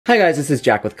Hi guys, this is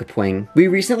Jack with Kapwing. We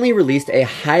recently released a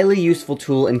highly useful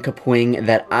tool in Kapwing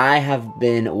that I have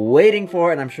been waiting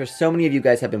for, and I'm sure so many of you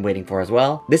guys have been waiting for as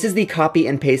well. This is the copy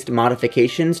and paste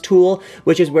modifications tool,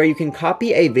 which is where you can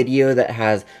copy a video that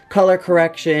has color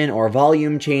correction or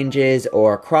volume changes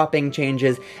or cropping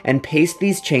changes and paste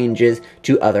these changes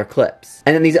to other clips.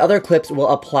 And then these other clips will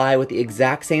apply with the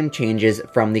exact same changes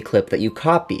from the clip that you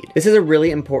copied. This is a really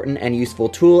important and useful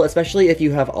tool, especially if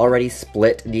you have already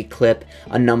split the clip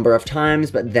a number of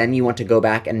times, but then you want to go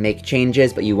back and make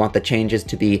changes, but you want the changes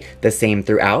to be the same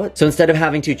throughout. So instead of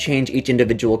having to change each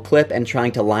individual clip and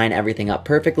trying to line everything up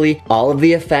perfectly, all of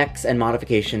the effects and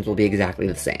modifications will be exactly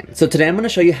the same. So today I'm going to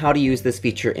show you how to use this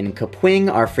feature in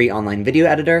Kapwing, our free online video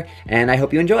editor, and I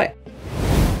hope you enjoy.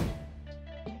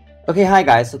 Okay, hi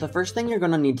guys, so the first thing you're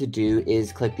going to need to do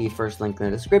is click the first link in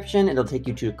the description. It'll take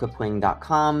you to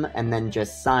kapwing.com and then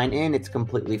just sign in. It's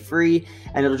completely free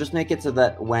and it'll just make it so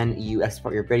that when you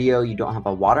export your video, you don't have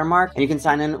a watermark and you can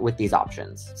sign in with these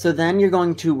options. So then you're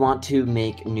going to want to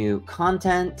make new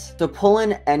content. So pull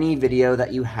in any video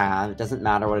that you have. It doesn't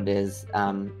matter what it is,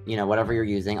 whatever you're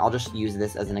using. I'll just use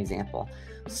this as an example.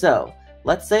 So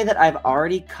let's say that I've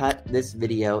already cut this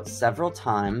video several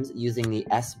times using the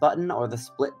S button or the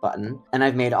split button, and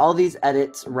I've made all these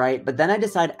edits, right? But then I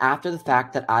decide after the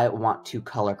fact that I want to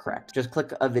color correct. Just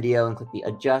click a video and click the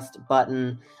adjust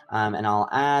button, and I'll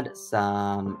add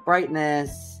some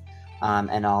brightness,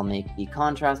 and I'll make the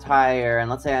contrast higher, and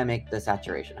let's say I make the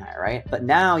saturation higher, right? But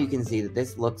now you can see that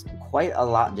this looks quite a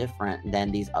lot different than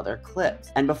these other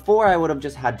clips. And before I would have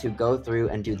just had to go through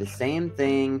and do the same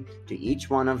thing to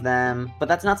each one of them, but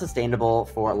that's not sustainable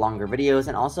for longer videos,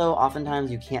 and also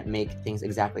oftentimes you can't make things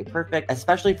exactly perfect,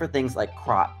 especially for things like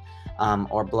crop.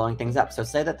 Or blowing things up. So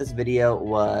say that this video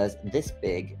was this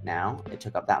big now, it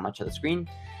took up that much of the screen,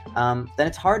 then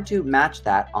it's hard to match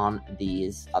that on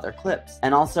these other clips.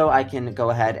 And also I can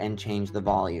go ahead and change the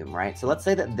volume, right? So let's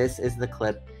say that this is the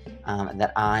clip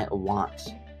that I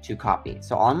want to copy.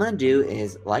 So all I'm going to do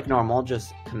is, like normal,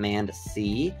 just Command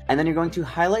C, and then you're going to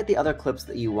highlight the other clips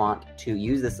that you want to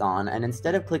use this on, and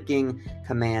instead of clicking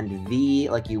Command V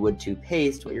like you would to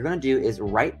paste, what you're going to do is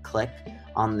right click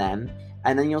on them,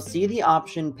 and then you'll see the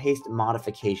option Paste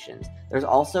Modifications. There's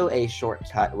also a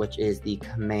shortcut, which is the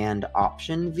Command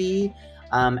Option V,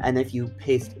 and if you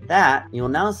paste that, you'll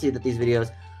now see that these videos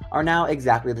are now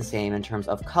exactly the same in terms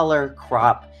of color,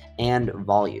 crop, and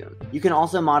volume. You can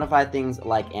also modify things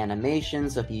like animation,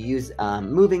 so if you use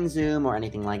moving zoom or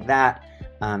anything like that,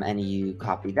 and you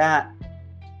copy that,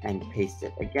 and paste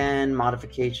it again,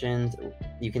 modifications,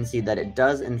 you can see that it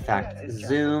does in fact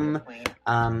zoom.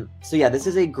 So yeah, this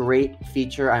is a great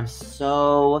feature. I'm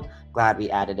so glad we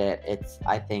added it. It's,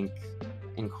 I think,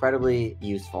 incredibly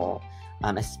useful,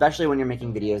 especially when you're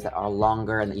making videos that are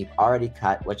longer and that you've already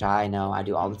cut, which I know I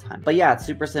do all the time. But yeah, it's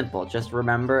super simple. Just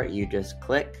remember, you just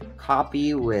click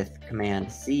copy with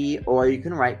Command C, or you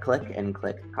can right click and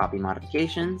click copy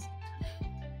modifications.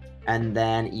 And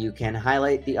then you can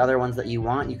highlight the other ones that you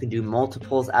want. You can do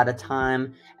multiples at a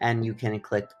time, and you can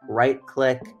click right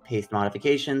click, paste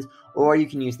modifications, or you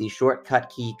can use the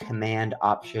shortcut key Command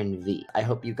Option V. I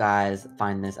hope you guys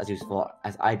find this as useful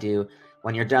as I do.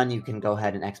 When you're done, you can go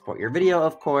ahead and export your video,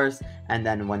 of course, and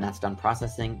then when that's done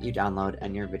processing, you download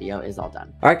and your video is all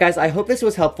done. Alright guys, I hope this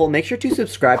was helpful. Make sure to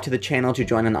subscribe to the channel to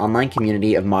join an online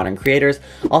community of modern creators.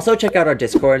 Also check out our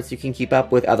Discord so you can keep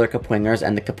up with other Kapwingers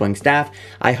and the Kapwing staff.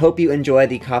 I hope you enjoy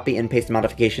the copy and paste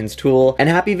modifications tool, and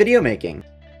happy video making!